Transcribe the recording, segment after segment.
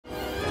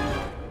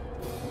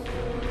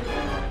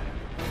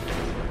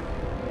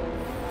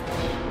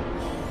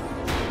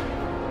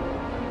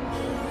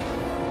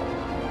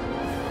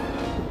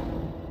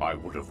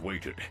would have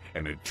waited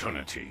an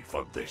eternity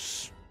for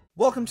this.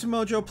 Welcome to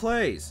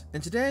MojoPlays,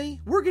 and today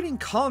we're getting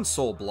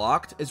console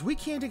blocked as we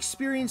can't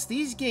experience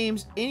these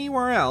games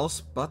anywhere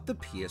else but the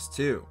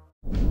PS2.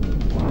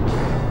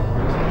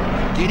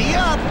 Giddy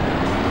up!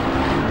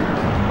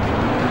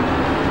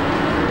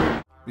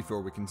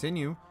 Before we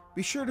continue,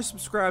 be sure to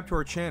subscribe to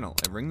our channel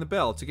and ring the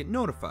bell to get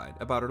notified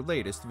about our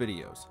latest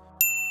videos.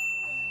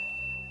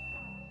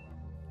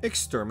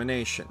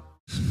 Extermination.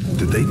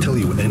 Did they tell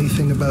you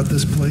anything about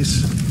this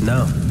place?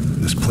 No.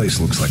 This place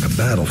looks like a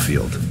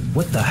battlefield.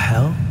 What the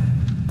hell?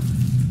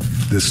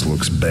 This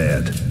looks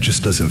bad.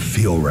 Just doesn't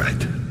feel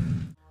right.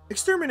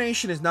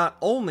 Extermination is not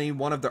only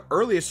one of the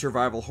earliest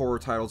survival horror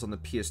titles on the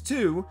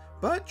PS2,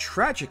 but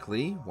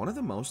tragically, one of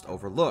the most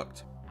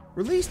overlooked.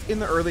 Released in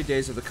the early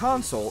days of the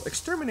console,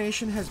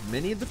 Extermination has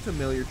many of the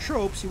familiar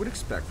tropes you would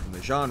expect from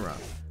the genre.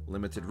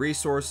 Limited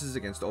resources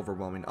against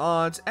overwhelming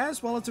odds,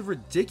 as well as a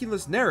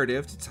ridiculous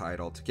narrative to tie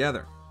it all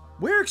together.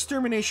 Where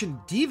Extermination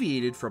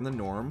deviated from the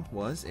norm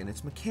was in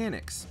its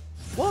mechanics.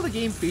 While the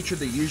game featured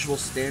the usual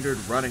standard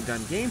run-and-gun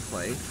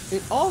gameplay,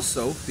 it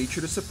also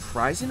featured a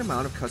surprising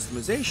amount of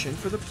customization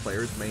for the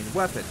player's main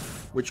weapon,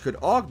 which could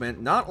augment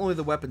not only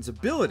the weapon's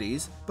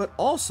abilities, but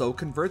also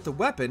convert the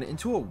weapon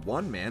into a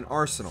one-man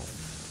arsenal.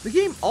 The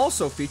game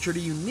also featured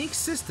a unique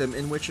system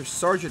in which if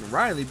Sergeant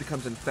Riley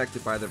becomes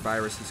infected by the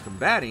virus he's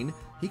combating,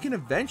 he can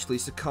eventually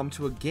succumb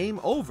to a game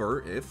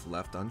over if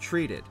left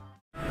untreated.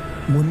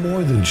 We're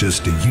more than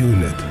just a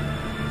unit.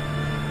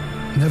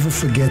 Never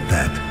forget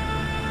that.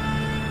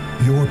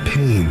 Your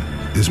pain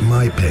is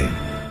my pain.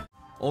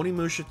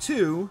 Onimusha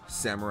 2: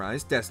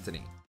 Samurai's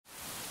Destiny.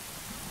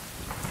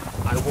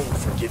 I won't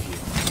forgive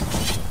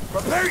you.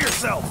 Prepare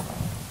yourself!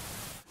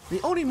 The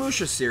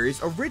Onimusha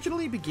series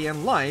originally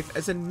began life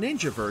as a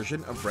ninja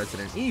version of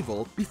Resident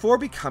Evil before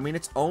becoming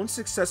its own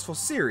successful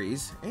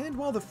series, and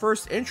while the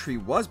first entry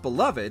was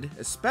beloved,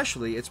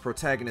 especially its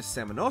protagonist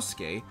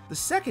Samanosuke, the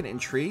second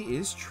entry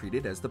is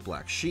treated as the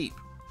black sheep.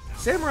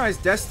 Samurai's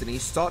Destiny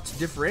sought to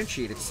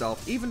differentiate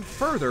itself even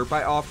further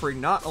by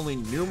offering not only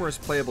numerous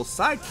playable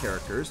side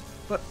characters,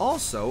 but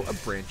also a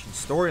branching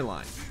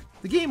storyline.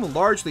 The game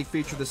largely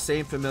featured the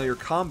same familiar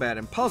combat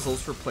and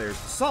puzzles for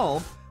players to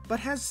solve, but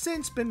has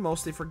since been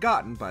mostly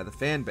forgotten by the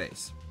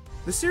fanbase.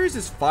 The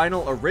series'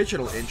 final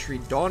original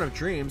entry, Dawn of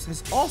Dreams,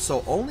 has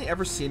also only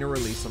ever seen a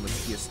release on the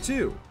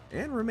PS2,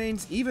 and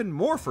remains even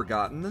more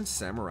forgotten than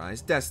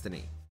Samurai's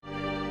Destiny.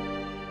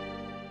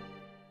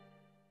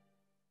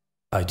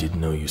 I didn't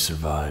know you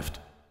survived.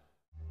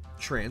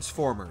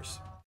 Transformers.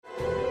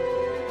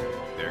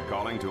 They're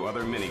calling to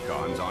other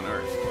minicons on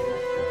Earth.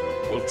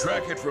 We'll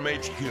track it from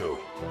HQ.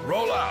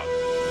 Roll out!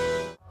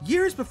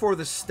 Years before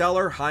the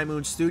stellar High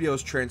Moon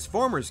Studios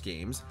Transformers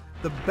games,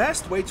 the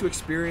best way to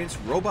experience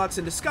robots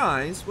in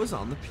disguise was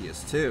on the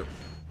PS2.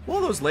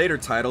 While those later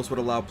titles would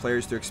allow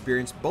players to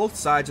experience both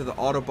sides of the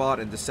Autobot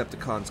and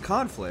Decepticons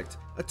conflict,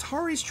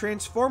 Atari's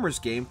Transformers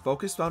game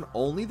focused on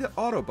only the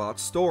Autobot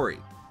story,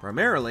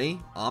 primarily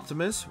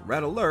Optimus,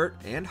 Red Alert,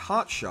 and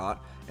Hotshot,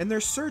 and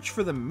their search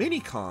for the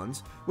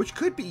Minicons, which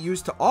could be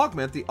used to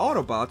augment the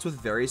Autobots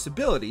with various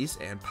abilities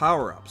and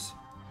power-ups.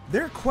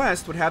 Their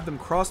quest would have them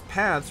cross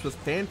paths with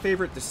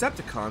fan-favorite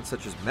Decepticons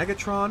such as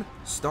Megatron,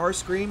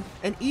 Starscream,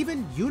 and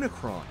even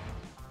Unicron.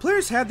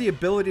 Players had the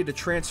ability to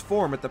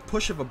transform at the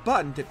push of a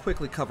button to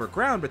quickly cover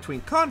ground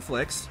between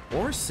conflicts,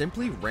 or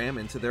simply ram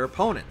into their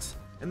opponents,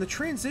 and the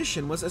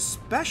transition was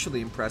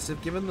especially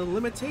impressive given the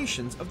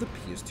limitations of the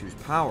PS2's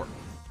power.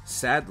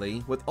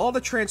 Sadly, with all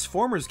the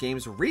Transformers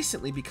games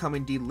recently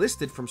becoming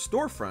delisted from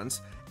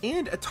storefronts,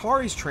 and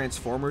Atari's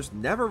Transformers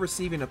never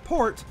receiving a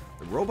port,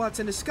 the robots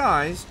in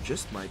disguise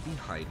just might be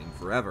hiding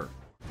forever.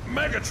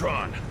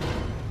 Megatron!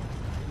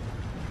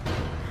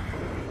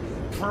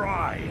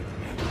 Pride!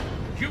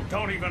 You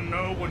don't even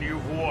know when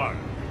you've won.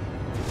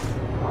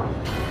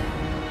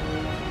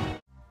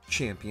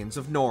 Champions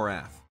of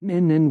Norrath.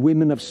 Men and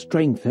women of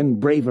strength and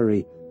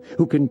bravery,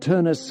 who can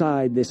turn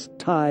aside this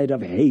tide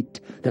of hate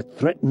that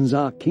threatens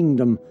our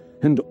kingdom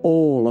and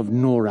all of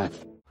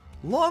Norrath.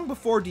 Long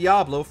before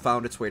Diablo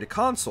found its way to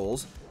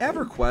consoles,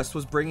 EverQuest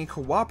was bringing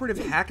cooperative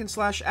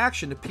hack-and-slash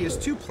action to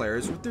PS2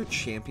 players with their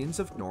Champions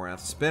of Norrath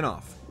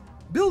spin-off.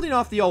 Building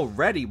off the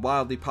already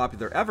wildly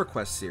popular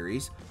EverQuest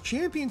series,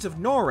 Champions of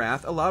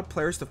Norrath allowed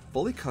players to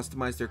fully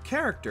customize their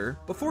character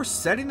before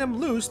setting them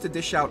loose to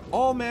dish out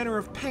all manner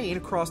of pain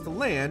across the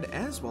land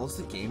as well as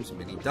the game's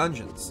mini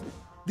dungeons.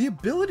 The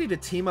ability to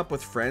team up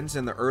with friends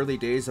in the early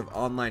days of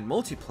online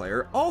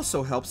multiplayer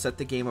also helped set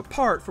the game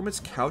apart from its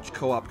couch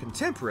co-op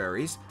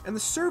contemporaries, and the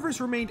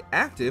servers remained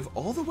active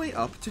all the way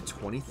up to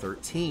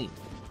 2013.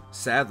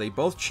 Sadly,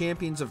 both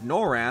Champions of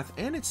Norrath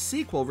and its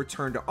sequel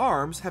Return to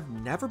Arms have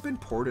never been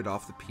ported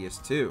off the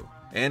PS2.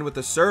 And with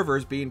the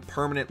servers being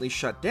permanently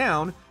shut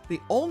down,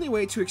 the only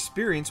way to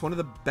experience one of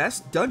the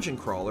best dungeon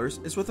crawlers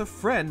is with a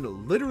friend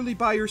literally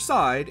by your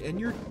side and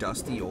your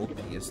dusty old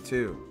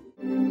PS2.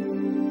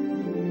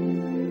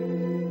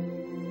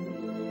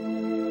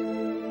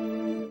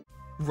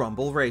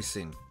 Rumble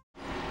Racing.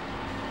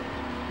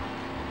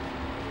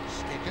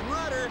 Stick and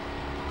rudder.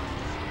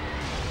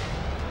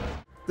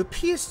 The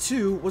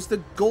PS2 was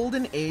the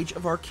golden age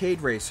of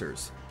arcade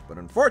racers, but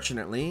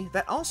unfortunately,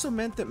 that also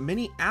meant that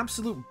many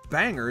absolute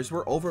bangers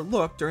were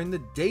overlooked during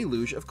the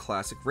deluge of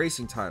classic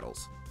racing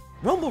titles.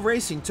 Rumble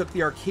Racing took the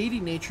arcadey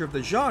nature of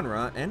the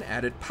genre and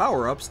added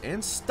power-ups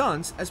and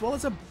stunts as well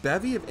as a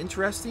bevy of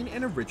interesting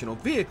and original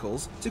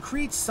vehicles to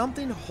create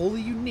something wholly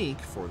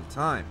unique for the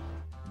time.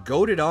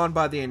 Goaded on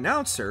by the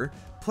announcer,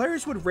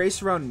 players would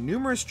race around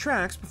numerous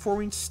tracks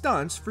performing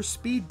stunts for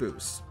speed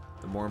boosts.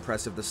 The more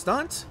impressive the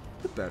stunt,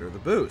 the better the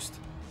boost.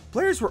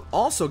 Players were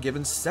also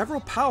given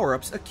several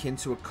power-ups akin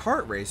to a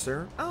kart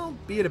racer,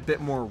 albeit a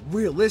bit more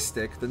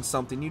realistic than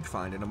something you'd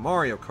find in a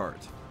Mario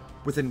Kart.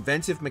 With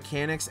inventive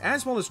mechanics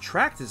as well as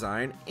track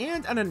design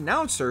and an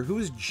announcer who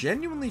is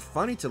genuinely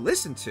funny to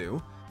listen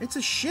to, it's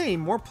a shame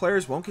more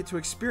players won't get to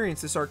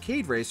experience this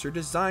arcade racer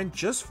designed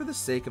just for the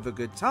sake of a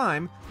good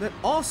time that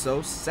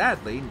also,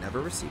 sadly,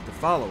 never received a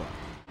follow-up.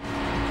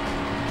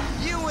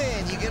 You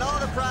win! You get all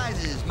the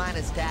prizes,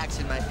 minus tax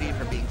and my fee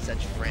for being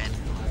such a friend.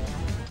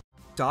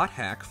 Dot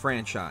Hack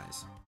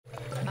franchise.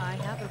 I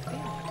have a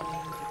feeling.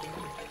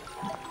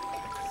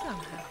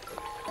 Somehow.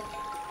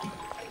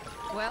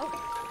 Well,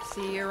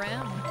 see you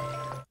around.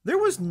 There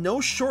was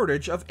no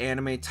shortage of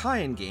anime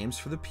tie-in games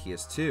for the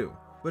PS2,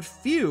 but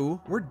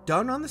few were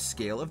done on the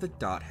scale of the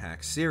Dot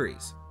Hack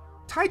series.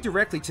 Tied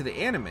directly to the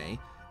anime,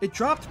 it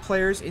dropped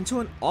players into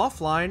an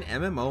offline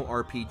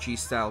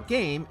MMORPG-style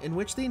game in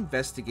which they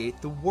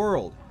investigate the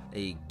world,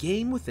 a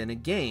game within a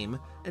game,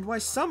 and why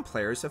some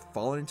players have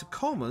fallen into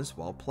comas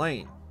while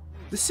playing.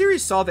 The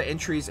series saw the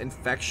entries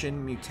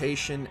Infection,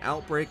 Mutation,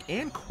 Outbreak,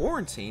 and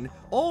Quarantine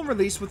all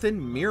released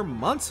within mere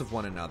months of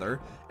one another,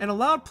 and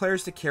allowed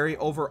players to carry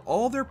over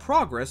all their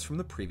progress from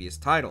the previous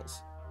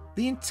titles.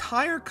 The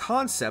entire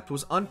concept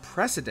was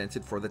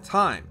unprecedented for the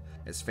time,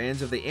 as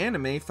fans of the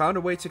anime found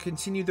a way to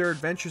continue their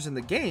adventures in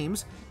the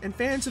games, and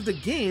fans of the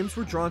games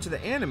were drawn to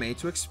the anime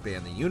to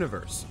expand the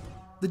universe.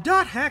 The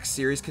Dot Hack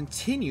series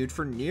continued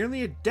for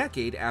nearly a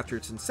decade after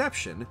its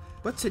inception,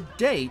 but to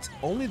date,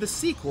 only the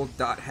sequel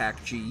Dot Hack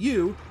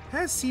GU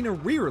has seen a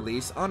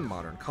re-release on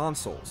modern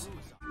consoles.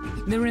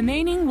 The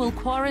remaining will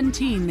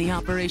quarantine the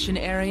operation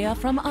area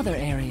from other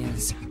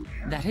areas.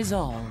 That is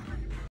all.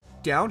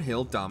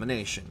 Downhill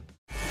Domination.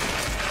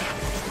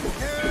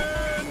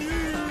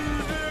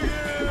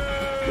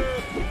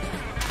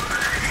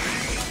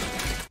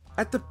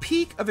 At the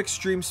peak of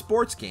extreme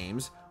sports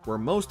games, where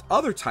most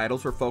other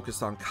titles were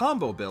focused on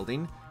combo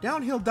building,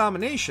 Downhill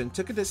Domination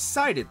took a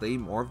decidedly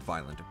more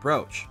violent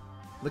approach.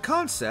 The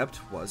concept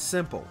was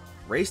simple: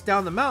 race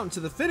down the mountain to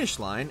the finish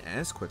line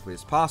as quickly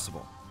as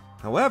possible.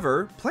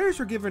 However, players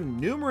were given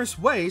numerous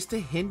ways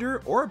to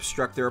hinder or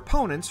obstruct their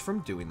opponents from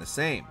doing the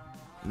same.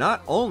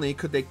 Not only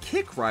could they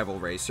kick rival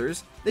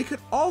racers, they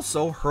could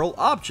also hurl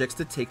objects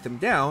to take them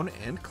down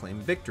and claim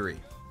victory.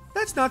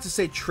 That's not to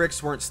say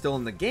tricks weren't still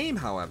in the game,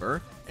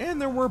 however, and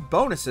there were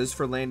bonuses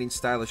for landing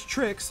stylish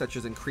tricks such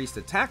as increased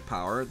attack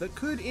power that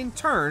could in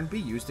turn be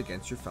used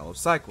against your fellow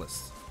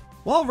cyclists.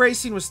 While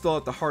racing was still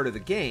at the heart of the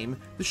game,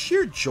 the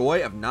sheer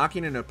joy of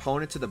knocking an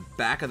opponent to the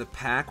back of the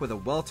pack with a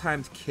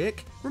well-timed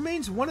kick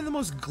remains one of the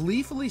most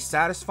gleefully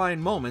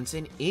satisfying moments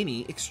in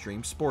any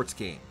extreme sports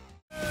game.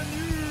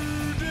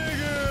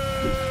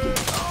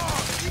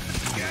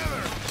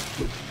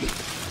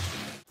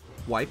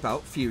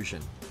 Wipeout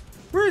Fusion.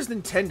 Whereas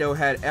Nintendo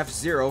had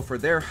F-Zero for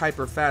their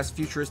hyper-fast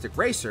futuristic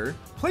racer,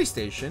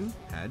 PlayStation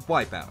had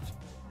Wipeout.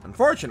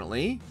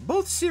 Unfortunately,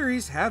 both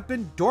series have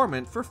been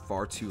dormant for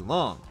far too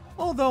long.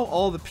 Although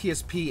all the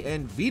PSP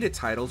and Vita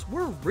titles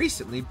were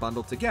recently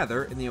bundled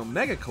together in the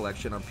Omega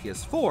Collection on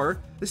PS4,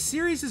 the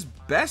series'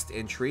 best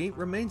entry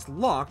remains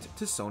locked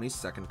to Sony's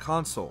second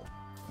console.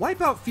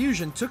 Wipeout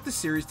Fusion took the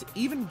series to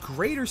even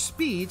greater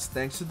speeds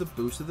thanks to the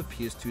boost of the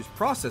PS2's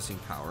processing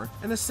power,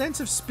 and the sense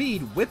of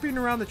speed whipping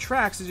around the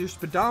tracks as your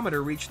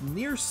speedometer reached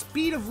near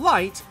speed of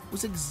light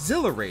was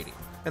exhilarating,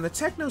 and the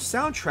techno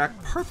soundtrack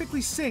perfectly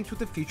synced with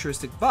the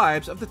futuristic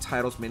vibes of the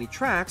title's many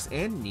tracks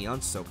and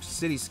neon-soaked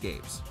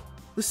cityscapes.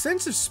 The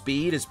sense of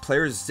speed as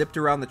players zipped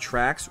around the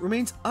tracks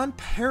remains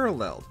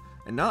unparalleled,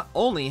 and not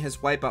only has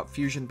Wipeout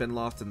Fusion been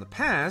lost in the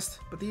past,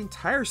 but the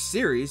entire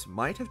series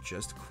might have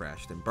just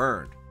crashed and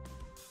burned.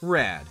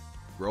 Rad.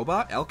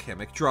 Robot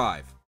Alchemic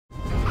Drive.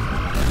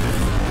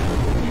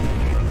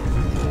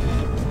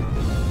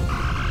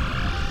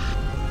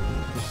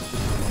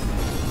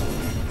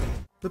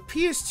 The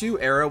PS2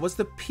 era was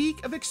the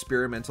peak of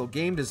experimental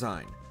game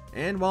design,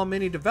 and while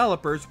many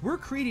developers were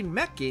creating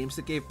mech games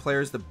that gave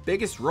players the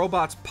biggest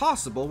robots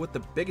possible with the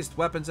biggest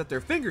weapons at their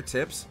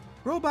fingertips,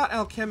 Robot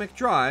Alchemic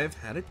Drive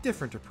had a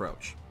different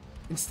approach.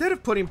 Instead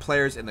of putting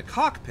players in the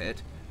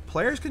cockpit,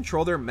 players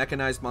control their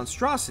mechanized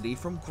monstrosity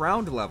from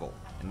ground level,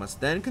 and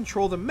must then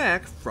control the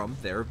mech from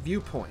their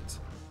viewpoint.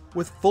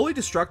 With fully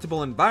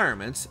destructible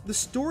environments, the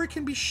story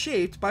can be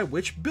shaped by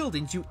which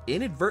buildings you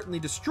inadvertently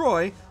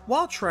destroy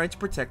while trying to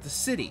protect the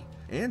city,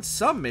 and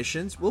some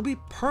missions will be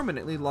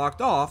permanently locked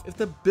off if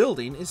the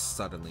building is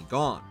suddenly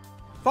gone.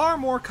 Far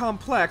more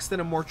complex than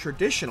a more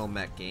traditional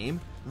mech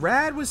game,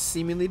 Rad was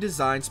seemingly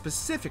designed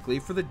specifically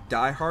for the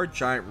die-hard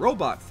giant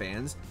robot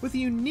fans with a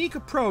unique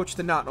approach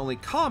to not only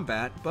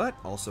combat, but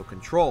also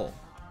control.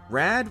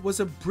 Rad was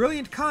a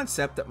brilliant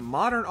concept that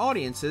modern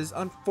audiences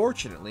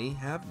unfortunately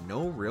have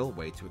no real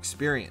way to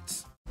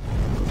experience.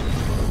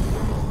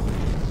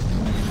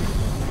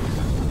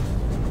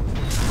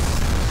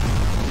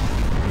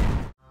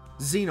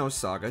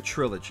 Xenosaga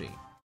Trilogy.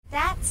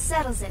 That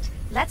settles it.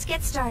 Let's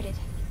get started.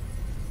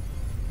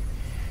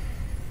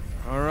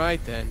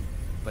 Alright then,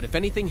 but if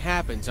anything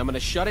happens, I'm gonna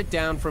shut it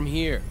down from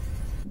here.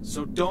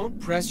 So don't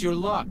press your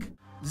luck.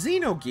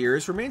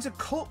 Xenogears remains a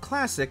cult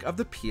classic of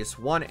the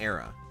PS1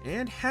 era,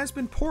 and has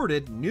been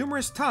ported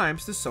numerous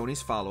times to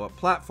Sony's follow-up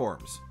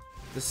platforms.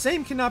 The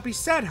same cannot be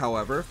said,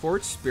 however, for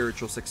its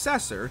spiritual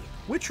successor,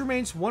 which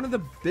remains one of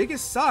the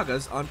biggest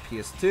sagas on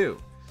PS2,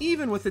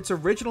 even with its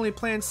originally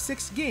planned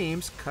 6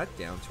 games cut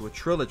down to a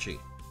trilogy.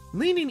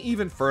 Leaning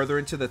even further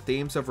into the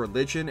themes of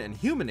religion and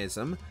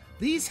humanism,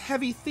 these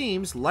heavy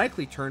themes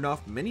likely turned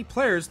off many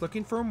players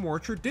looking for a more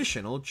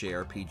traditional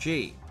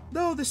JRPG,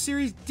 though the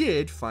series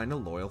did find a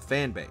loyal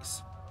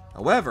fanbase.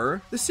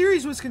 However, the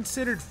series was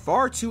considered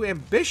far too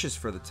ambitious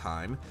for the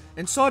time,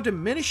 and saw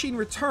diminishing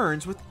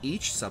returns with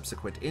each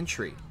subsequent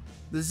entry.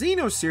 The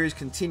Xeno series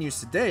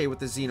continues today with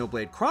the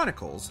Xenoblade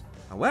Chronicles.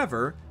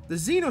 However, the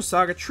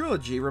Xenosaga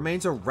Trilogy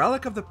remains a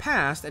relic of the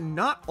past, and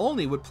not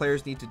only would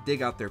players need to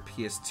dig out their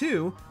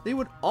PS2, they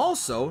would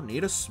also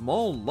need a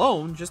small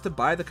loan just to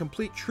buy the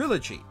complete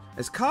trilogy,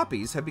 as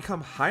copies have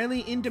become highly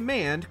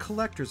in-demand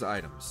collector's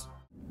items.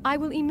 I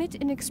will emit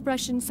an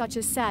expression such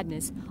as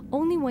sadness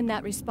only when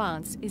that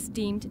response is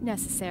deemed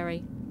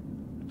necessary.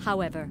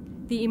 However,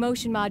 the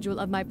emotion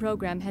module of my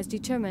program has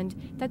determined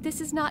that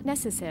this is not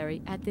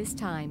necessary at this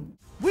time.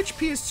 Which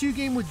PS2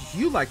 game would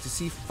you like to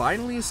see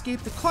finally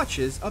escape the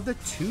clutches of the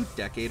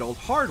 2-decade-old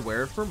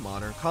hardware for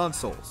modern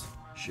consoles?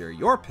 Share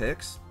your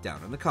picks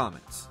down in the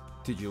comments.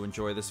 Did you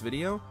enjoy this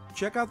video?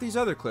 Check out these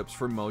other clips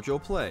from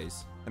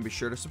MojoPlays, and be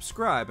sure to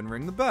subscribe and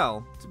ring the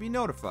bell to be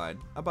notified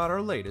about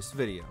our latest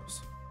videos.